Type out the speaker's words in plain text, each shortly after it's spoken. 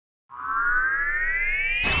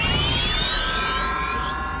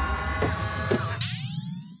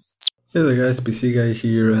Hey there guys, PC Guy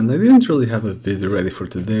here, and I didn't really have a video ready for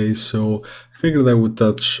today, so I figured I would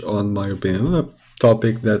touch on my opinion on a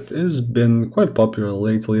topic that has been quite popular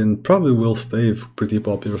lately and probably will stay pretty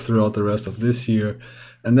popular throughout the rest of this year,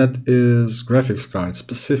 and that is graphics cards,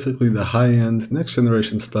 specifically the high-end,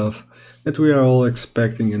 next-generation stuff that we are all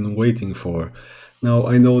expecting and waiting for. Now,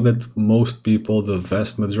 I know that most people, the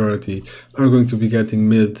vast majority, are going to be getting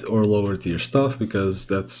mid or lower tier stuff because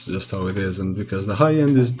that's just how it is, and because the high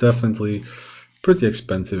end is definitely pretty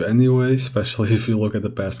expensive anyway, especially if you look at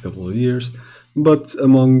the past couple of years. But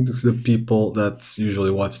among the people that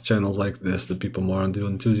usually watch channels like this, the people more on the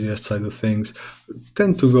enthusiast side of things,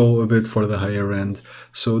 tend to go a bit for the higher end.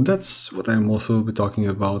 So that's what I'm also be talking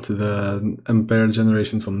about, the Ampere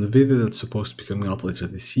generation from Nvidia that's supposed to be coming out later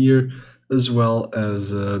this year, as well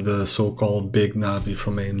as the so-called big Navi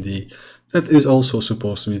from AMD that is also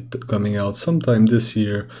supposed to be coming out sometime this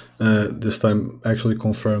year, this time actually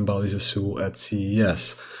confirmed by Lisa Su at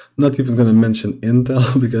CES. Not even going to mention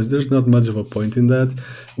Intel because there's not much of a point in that.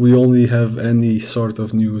 We only have any sort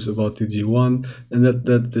of news about DG1, and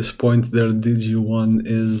at this point their DG1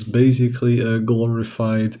 is basically a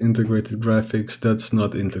glorified integrated graphics that's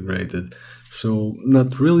not integrated. So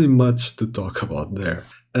not really much to talk about there.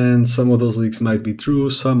 And some of those leaks might be true,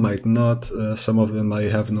 some might not, some of them I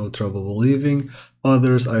have no trouble believing,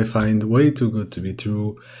 others I find way too good to be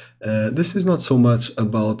true. This is not so much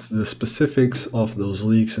about the specifics of those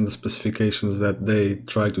leaks and the specifications that they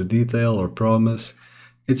try to detail or promise.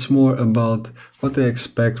 It's more about what I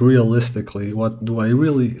expect realistically, what do I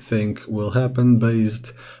really think will happen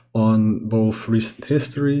based on both recent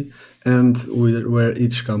history and where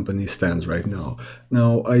each company stands right now.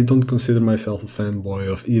 Now, I don't consider myself a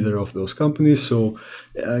fanboy of either of those companies, so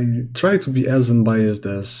I try to be as unbiased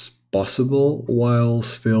as possible while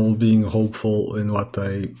still being hopeful in what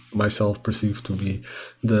I myself perceive to be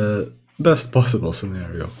the best possible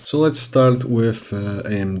scenario. So let's start with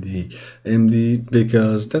AMD. AMD,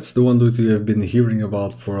 because that's the one that we have been hearing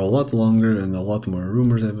about for a lot longer and a lot more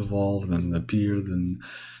rumors have evolved and appeared and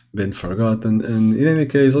been forgotten. And in any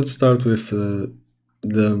case, let's start with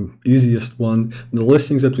the easiest one. The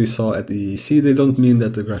listings that we saw at the EEC, they don't mean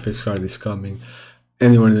that the graphics card is coming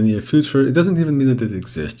anywhere in the near future. It doesn't even mean that it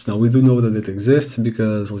exists. Now, we do know that it exists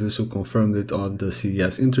because Lisa confirmed it on the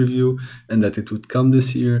CES interview and that it would come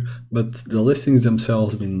this year, but the listings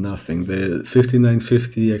themselves mean nothing. The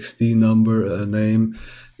 5950 XT number, name,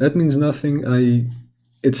 that means nothing.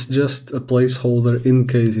 It's just a placeholder in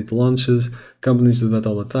case it launches. Companies do that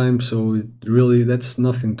all the time, so that's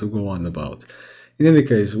nothing to go on about. In any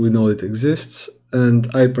case, we know it exists, and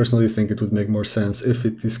I personally think it would make more sense if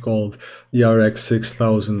it is called the RX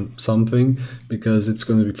 6000 something, because it's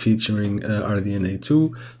going to be featuring RDNA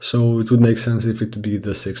 2, so it would make sense if it would be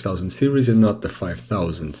the 6000 series and not the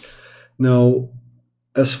 5000. Now,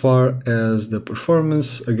 as far as the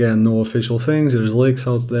performance, again, no official things. There's leaks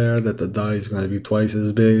out there that the die is going to be twice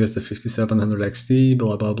as big as the 5700 XT,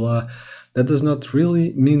 blah blah blah. That does not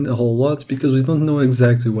really mean a whole lot because we don't know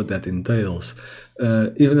exactly what that entails.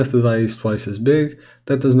 Even if the die is twice as big,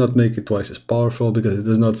 that does not make it twice as powerful because it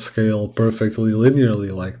does not scale perfectly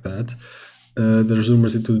linearly like that. There's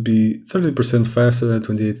rumors it would be 30% faster than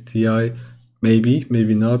 2080 Ti. Maybe,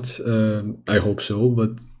 maybe not. I hope so,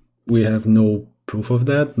 but we have no proof of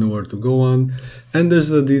that, nowhere to go on. And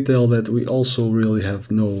there's a detail that we also really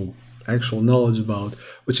have no actual knowledge about,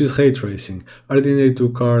 which is ray tracing. RDNA 2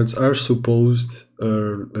 cards are supposed,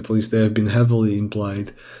 or at least they have been heavily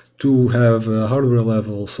implied, to have hardware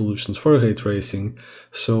level solutions for ray tracing.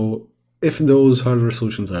 So if those hardware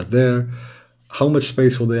solutions are there, how much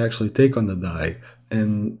space will they actually take on the die?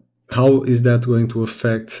 And how is that going to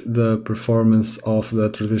affect the performance of the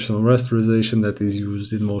traditional rasterization that is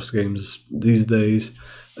used in most games these days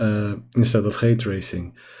instead of ray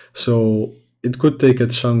tracing? So it could take a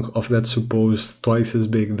chunk of that supposed twice as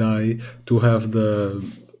big die to have the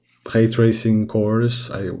ray tracing cores.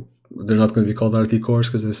 They're not going to be called RT cores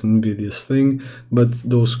because that's Nvidia's thing, but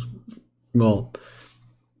those, well,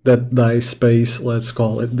 that die space, let's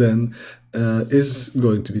call it then, is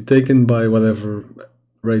going to be taken by whatever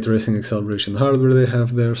ray tracing acceleration hardware they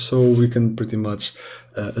have there, so we can pretty much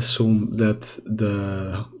assume that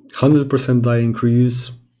the 100% die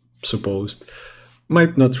increase, supposed,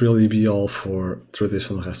 might not really be all for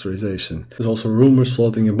traditional rasterization. There's also rumors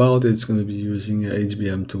floating about it's going to be using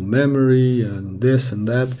HBM2 memory and this and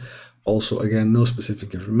that. Also, again, no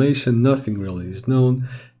specific information, nothing really is known.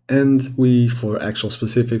 And for actual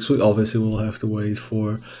specifics, we obviously will have to wait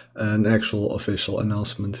for an actual official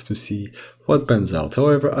announcement to see what pans out.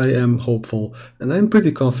 However, I am hopeful and I'm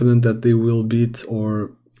pretty confident that they will beat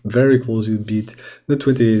or very closely beat the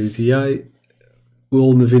 2080 Ti.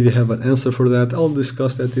 Will Nvidia have an answer for that? I'll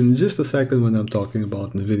discuss that in just a second when I'm talking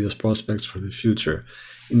about Nvidia's prospects for the future.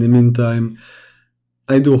 In the meantime,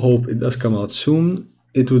 I do hope it does come out soon.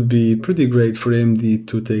 It would be pretty great for AMD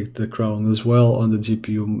to take the crown as well on the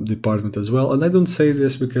GPU department as well. And I don't say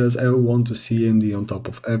this because I want to see AMD on top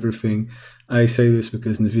of everything. I say this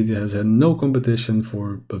because Nvidia has had no competition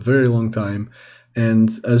for a very long time. And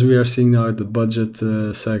as we are seeing now at the budget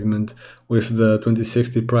segment with the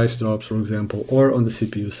 2060 price drops, for example, or on the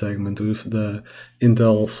CPU segment with the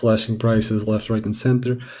Intel slashing prices left, right, and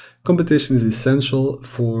center, competition is essential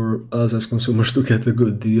for us as consumers to get a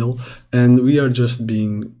good deal, and we are just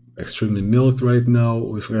being extremely milked right now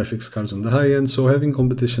with graphics cards on the high end, so having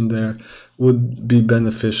competition there would be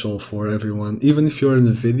beneficial for everyone. Even if you're an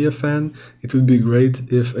Nvidia fan, it would be great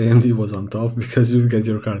if AMD was on top because you'd get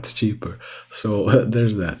your cards cheaper. So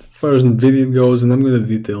there's that. As far as Nvidia goes, and I'm going to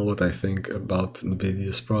detail what I think about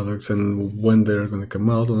Nvidia's products and when they're going to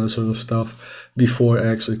come out and that sort of stuff before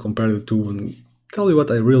I actually compare the two and tell you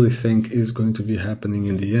what I really think is going to be happening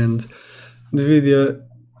in the end. Nvidia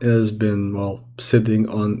has been, well, sitting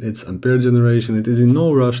on its Ampere generation. It is in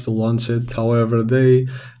no rush to launch it. However, they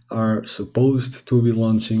are supposed to be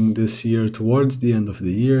launching this year towards the end of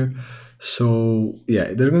the year. So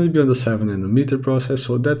yeah, they're going to be on the 7nm process,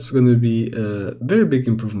 so that's going to be a very big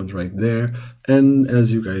improvement right there. And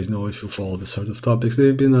as you guys know, if you follow this sort of topics,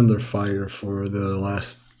 they've been under fire for the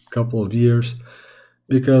last couple of years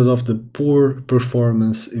because of the poor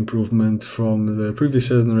performance improvement from the previous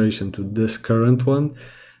generation to this current one.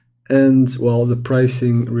 And well, the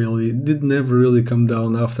pricing really did never really come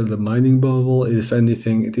down after the mining bubble. If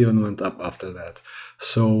anything, it even went up after that.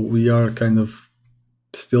 So we are kind of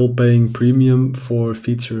still paying premium for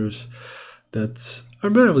features that are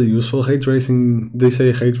barely useful. Ray tracing, they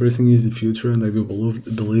say ray tracing is the future, and I do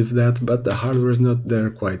believe that, but the hardware is not there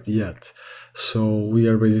quite yet. So we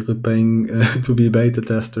are basically paying to be beta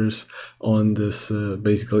testers on this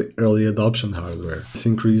basically early adoption hardware. This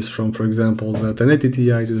increase from, for example, the 1080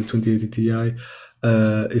 Ti to the 2080 Ti,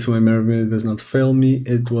 if my memory does not fail me,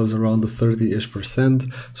 it was around the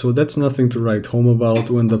 30-ish%. So that's nothing to write home about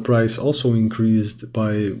when the price also increased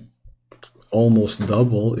by almost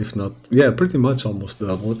double, if not, yeah, pretty much almost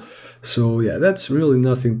double. So yeah, that's really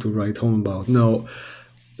nothing to write home about. Now,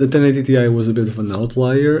 the 1080 Ti was a bit of an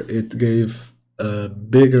outlier. It gave a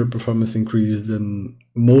bigger performance increase than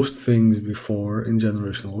most things before in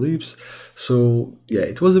generational leaps. So yeah,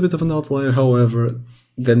 it was a bit of an outlier. However,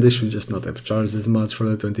 then they should just not have charged as much for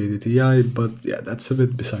the 2080 Ti, but yeah, that's a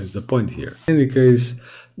bit besides the point here. In any case,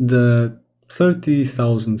 the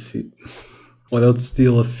 30,000 well, that's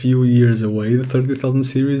still a few years away, the 30,000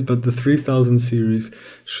 series, but the 3000 series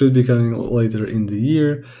should be coming later in the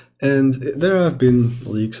year. And there have been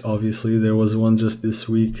leaks, obviously. There was one just this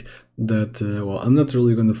week that, well, I'm not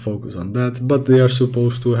really going to focus on that, but they are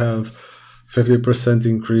supposed to have 50%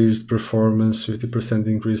 increased performance, 50%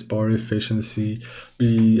 increased power efficiency,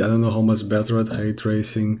 be, I don't know how much better at ray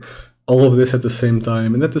tracing, all of this at the same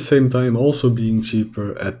time, and at the same time also being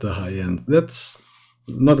cheaper at the high end. That's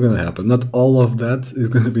not going to happen. Not all of that is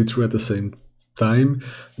going to be true at the same time.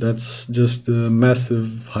 That's just a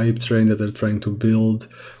massive hype train that they're trying to build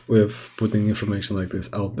with putting information like this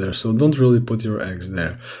out there. So don't really put your eggs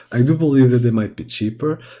there. I do believe that they might be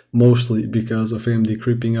cheaper, mostly because of AMD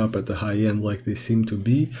creeping up at the high end like they seem to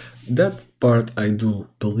be. That part I do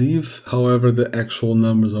believe. However, the actual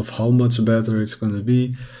numbers of how much better it's going to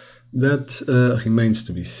be, that remains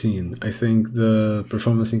to be seen. I think the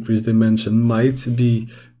performance increase they mentioned might be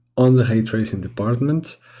on the ray tracing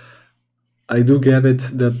department. I do get it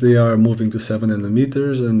that they are moving to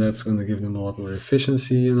 7nm and that's going to give them a lot more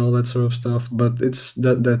efficiency and all that sort of stuff, but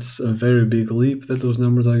that's a very big leap that those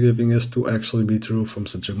numbers are giving us to actually be true from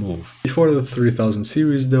such a move. Before the 3000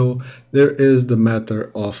 series though, there is the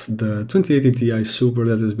matter of the 2080 Ti Super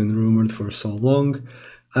that has been rumored for so long.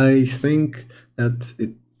 I think that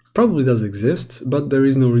it probably does exist, but there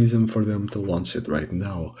is no reason for them to launch it right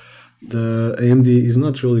now. The AMD is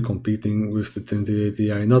not really competing with the 2080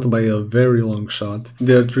 Ti, not by a very long shot.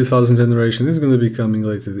 Their 3000 generation is going to be coming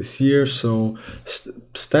later this year, so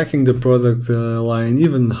stacking the product line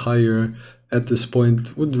even higher at this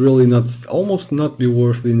point would really almost not be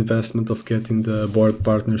worth the investment of getting the board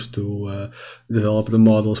partners to develop the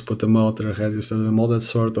models, put them out there, register them, all that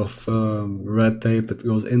sort of red tape that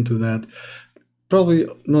goes into that. Probably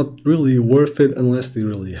not really worth it unless they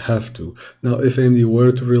really have to. Now, if AMD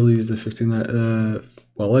were to release the 59,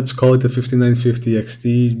 well, let's call it the 5950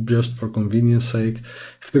 XT just for convenience sake.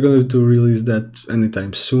 If they're going to release that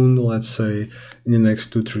anytime soon, let's say in the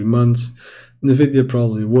next 2-3 months, Nvidia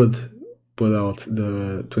probably would put out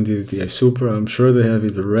the 2080 Ti Super. I'm sure they have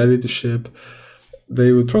it ready to ship.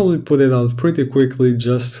 They would probably put it out pretty quickly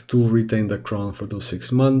just to retain the crown for those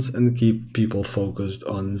 6 months and keep people focused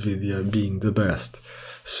on Nvidia being the best.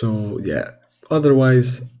 So yeah,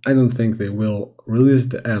 otherwise I don't think they will release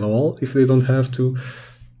it at all if they don't have to.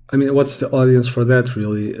 I mean, what's the audience for that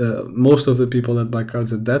really? Most of the people that buy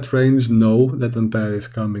cards at that range know that Ampere is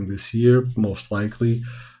coming this year, most likely,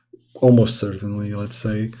 almost certainly, let's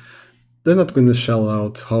say. They're not going to shell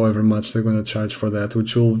out however much they're going to charge for that,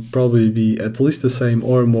 which will probably be at least the same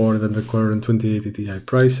or more than the current 2080 Ti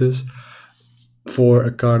prices for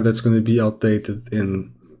a card that's going to be outdated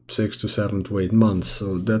in 6 to 7 to 8 months.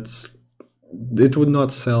 So it would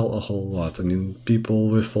not sell a whole lot. I mean, people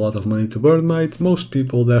with a lot of money to burn might, most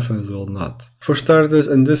people definitely will not. For starters,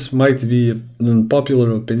 and this might be an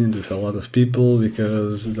unpopular opinion with a lot of people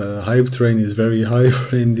because the hype train is very high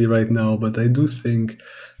for AMD right now, but I do think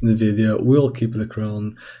Nvidia will keep the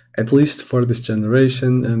crown, at least for this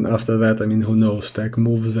generation, and after that, I mean, who knows, tech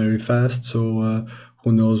moves very fast, so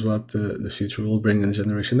who knows what the future will bring in the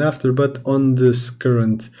generation after. But on this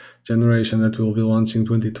current generation that will be launching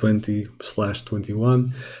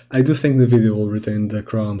 2020/21, I do think Nvidia will retain the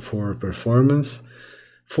crown for performance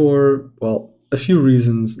for, well, a few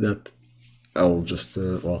reasons that I'll just,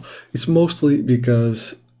 well, it's mostly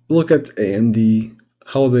because look at AMD,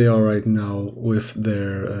 how they are right now with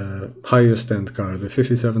their highest end card, the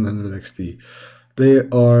 5700 XT. They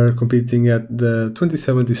are competing at the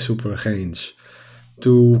 2070 Super range.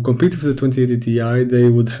 To compete with the 2080 Ti, they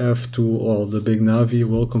would have to, well, the big Navi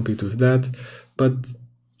will compete with that, but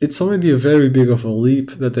it's already a very big of a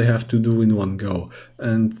leap that they have to do in one go,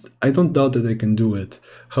 and I don't doubt that they can do it.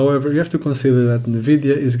 However, you have to consider that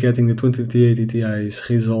Nvidia is getting the 2080 Ti's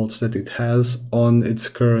results that it has on its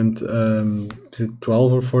current, is it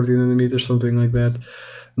 12 or 14 nanometers, something like that,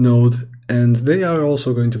 node, and they are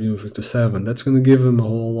also going to be moving to 7. That's going to give them a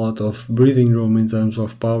whole lot of breathing room in terms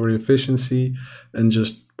of power efficiency and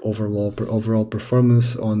just overall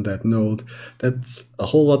performance on that node. That's a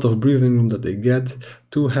whole lot of breathing room that they get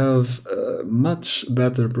to have a much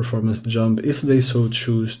better performance jump if they so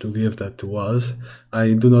choose to give that to us.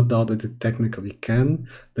 I do not doubt that it technically can.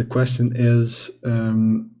 The question is,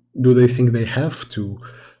 do they think they have to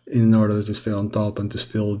in order to stay on top and to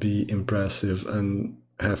still be impressive and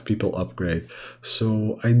have people upgrade?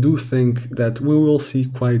 So I do think that we will see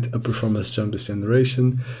quite a performance jump this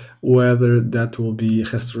generation. Whether that will be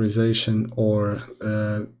rasterization or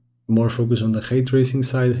more focus on the ray tracing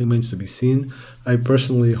side remains to be seen. I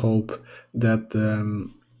personally hope that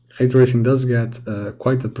ray tracing does get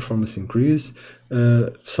quite a performance increase,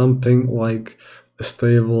 something like a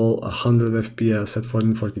stable 100 FPS at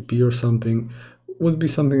 1440p or something would be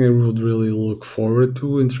something I would really look forward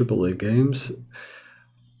to in AAA games.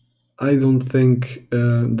 I don't think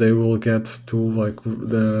they will get to like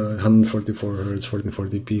the 144 Hz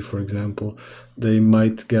 1440p, for example. They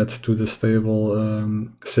might get to the stable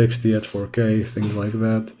 60 at 4K, things like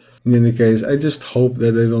that. In any case, I just hope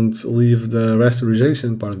that they don't leave the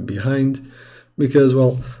rasterization part behind, because,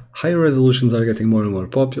 well, higher resolutions are getting more and more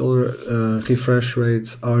popular, refresh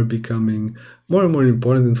rates are becoming more and more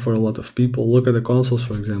important for a lot of people. Look at the consoles,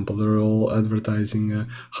 for example, they're all advertising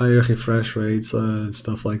higher refresh rates and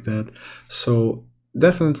stuff like that. So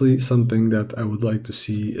definitely something that I would like to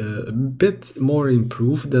see a bit more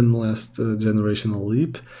improved than last generational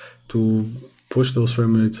leap, to push those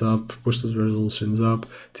frame rates up, push those resolutions up.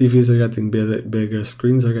 TVs are getting bigger,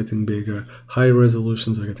 screens are getting bigger, high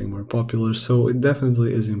resolutions are getting more popular, so it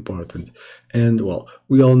definitely is important. And, well,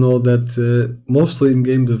 we all know that mostly in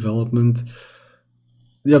game development,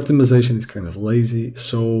 the optimization is kind of lazy,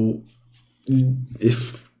 so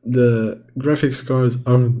if the graphics cards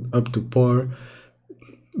aren't up to par,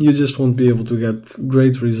 you just won't be able to get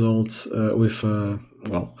great results with,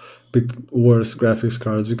 well, bit worse graphics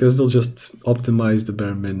cards, because they'll just optimize the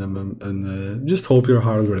bare minimum and just hope your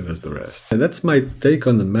hardware does the rest. And that's my take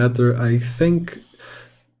on the matter. I think,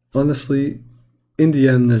 honestly, in the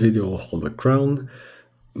end, Nvidia will hold the crown.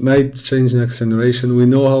 Might change next generation. We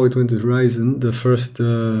know how it went with Ryzen. The first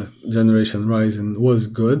generation Ryzen was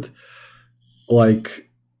good, like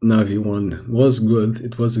Navi 1 was good.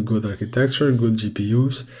 It was a good architecture, good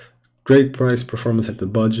GPUs, great price performance at the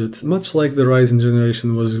budget, much like the Ryzen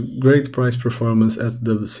generation was great price performance at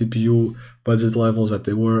the CPU budget levels that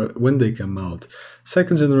they were when they came out.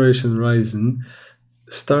 Second generation Ryzen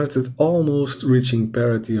started almost reaching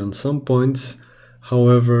parity on some points,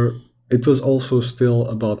 however, it was also still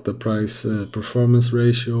about the price performance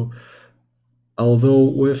ratio. although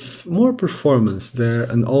with more performance there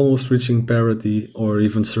and almost reaching parity or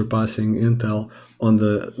even surpassing Intel on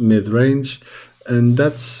the mid-range. And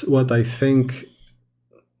that's what I think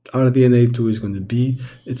RDNA 2 is going to be.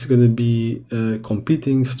 It's going to be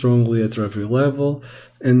competing strongly at every level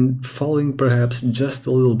and falling perhaps just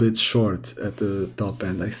a little bit short at the top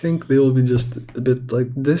end. I think they will be just a bit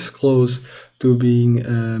like this close to being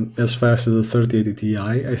as fast as the 3080 Ti.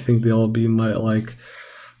 I think they'll be like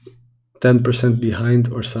 10% behind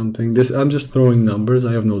or something. I'm just throwing numbers.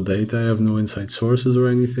 I have no data. I have no inside sources or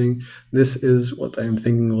anything. This is what I'm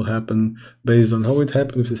thinking will happen based on how it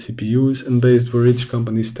happened with the CPUs and based where each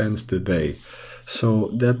company stands today. So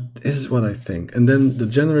that is what I think. And then the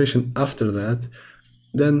generation after that,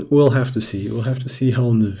 then we'll have to see. We'll have to see how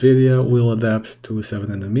Nvidia will adapt to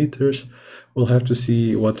 7nm. We'll have to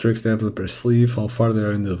see what tricks they have up their sleeve, how far they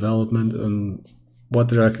are in development, and what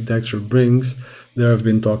their architecture brings. There have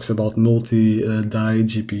been talks about multi-die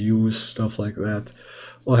GPUs, stuff like that.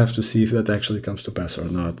 We'll have to see if that actually comes to pass or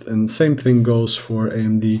not. And same thing goes for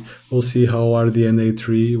AMD. We'll see how RDNA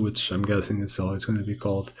 3, which I'm guessing is how it's going to be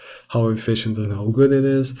called, how efficient and how good it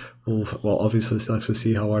is. Well, obviously still have to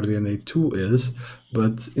see how RDNA 2 is.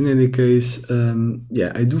 But in any case,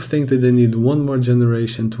 yeah, I do think that they need one more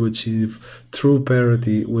generation to achieve true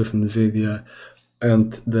parity with Nvidia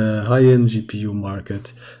and the high-end GPU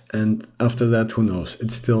market. And after that, who knows?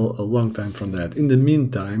 It's still a long time from that. In the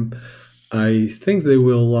meantime, I think they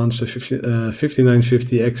will launch the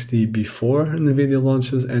 5950 XT before Nvidia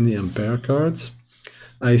launches any Ampere cards.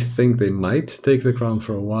 I think they might take the crown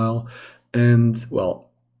for a while. And,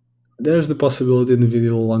 well, there's the possibility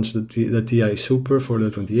Nvidia will launch the Ti Super for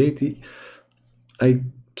the 2080. I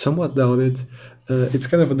somewhat doubt it. It's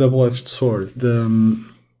kind of a double-edged sword.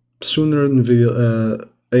 Sooner Nvidia,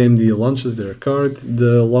 AMD launches their card,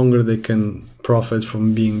 the longer they can profit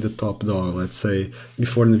from being the top dog, let's say,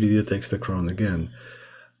 before Nvidia takes the crown again.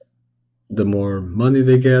 The more money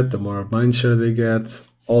they get, the more mindshare they get,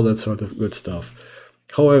 all that sort of good stuff.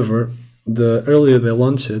 However, the earlier they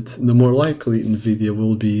launch it, the more likely Nvidia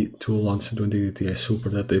will be to launch the 2080 Ti Super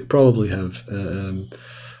that they probably have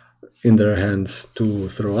in their hands to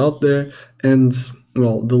throw out there. And,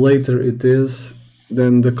 well, the later it is,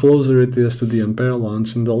 then the closer it is to the Ampere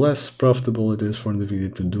launch and the less profitable it is for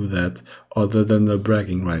Nvidia to do that, other than the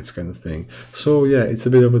bragging rights kind of thing. So yeah, it's a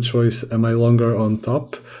bit of a choice. Am I longer on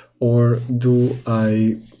top, or do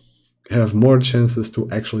I have more chances to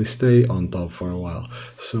actually stay on top for a while?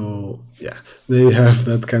 So yeah, they have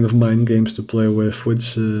that kind of mind games to play with,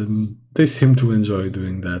 which they seem to enjoy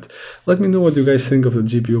doing that. Let me know what you guys think of the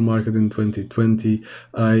GPU market in 2020.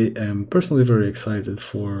 I am personally very excited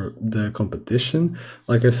for the competition.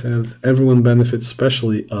 Like I said, everyone benefits,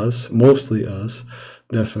 especially us, mostly us.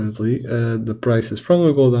 Definitely. The prices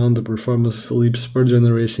probably go down, the performance leaps per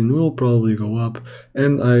generation will probably go up,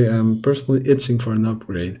 and I am personally itching for an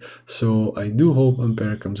upgrade. So I do hope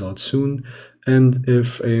Ampere comes out soon, and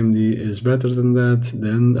if AMD is better than that,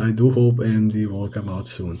 then I do hope AMD will come out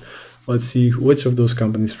soon. Let's see which of those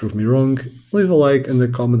companies prove me wrong. Leave a like and a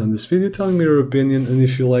comment on this video telling me your opinion, and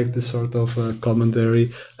if you like this sort of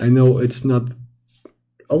commentary. I know it's not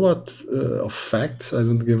a lot of facts. I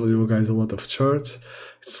don't give you guys a lot of charts.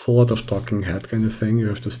 It's a lot of talking head kind of thing. You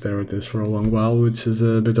have to stare at this for a long while, which is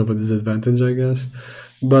a bit of a disadvantage, I guess.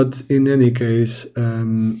 But in any case,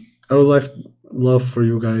 I would love for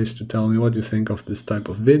you guys to tell me what you think of this type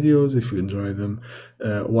of videos, if you enjoy them,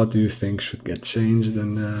 what do you think should get changed,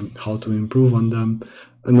 and how to improve on them.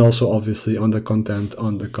 And also, obviously, on the content,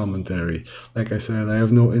 on the commentary. Like I said, I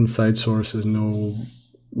have no inside sources, not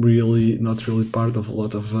really part of a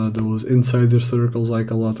lot of those insider circles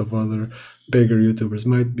like a lot of other bigger YouTubers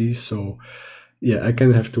might be, so yeah, I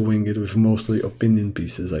kind of have to wing it with mostly opinion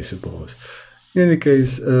pieces, I suppose. In any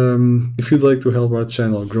case, if you'd like to help our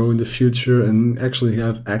channel grow in the future and actually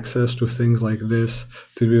have access to things like this,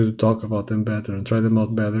 to be able to talk about them better and try them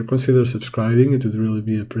out better, consider subscribing. It would really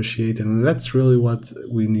be appreciated, and that's really what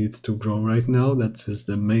we need to grow right now. That is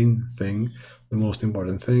the main thing, the most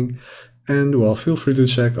important thing. And, well, feel free to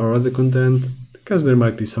check our other content, because there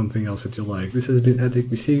might be something else that you like. This has been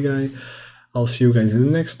EthicPC Guy. I'll see you guys in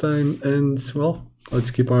the next time, and, well,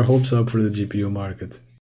 let's keep our hopes up for the GPU market.